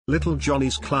Little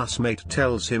Johnny's classmate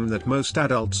tells him that most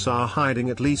adults are hiding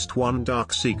at least one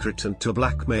dark secret and to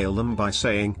blackmail them by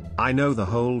saying, "I know the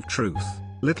whole truth."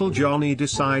 Little Johnny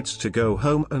decides to go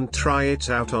home and try it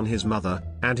out on his mother,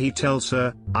 and he tells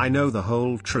her, "I know the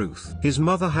whole truth." His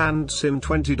mother hands him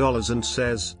 $20 and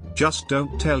says, "Just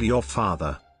don't tell your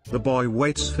father." The boy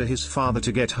waits for his father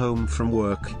to get home from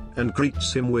work, and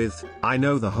greets him with, "I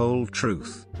know the whole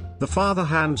truth." The father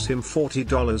hands him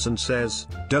 $40 and says,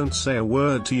 "Don't say a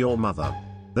word to your mother."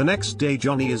 The next day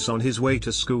Johnny is on his way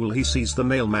to school. He sees the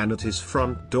mailman at his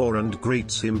front door and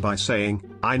greets him by saying,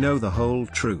 "I know the whole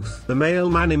truth." The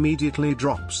mailman immediately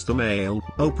drops the mail,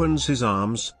 opens his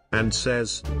arms, and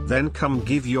says, "Then come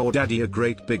give your daddy a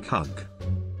great big hug."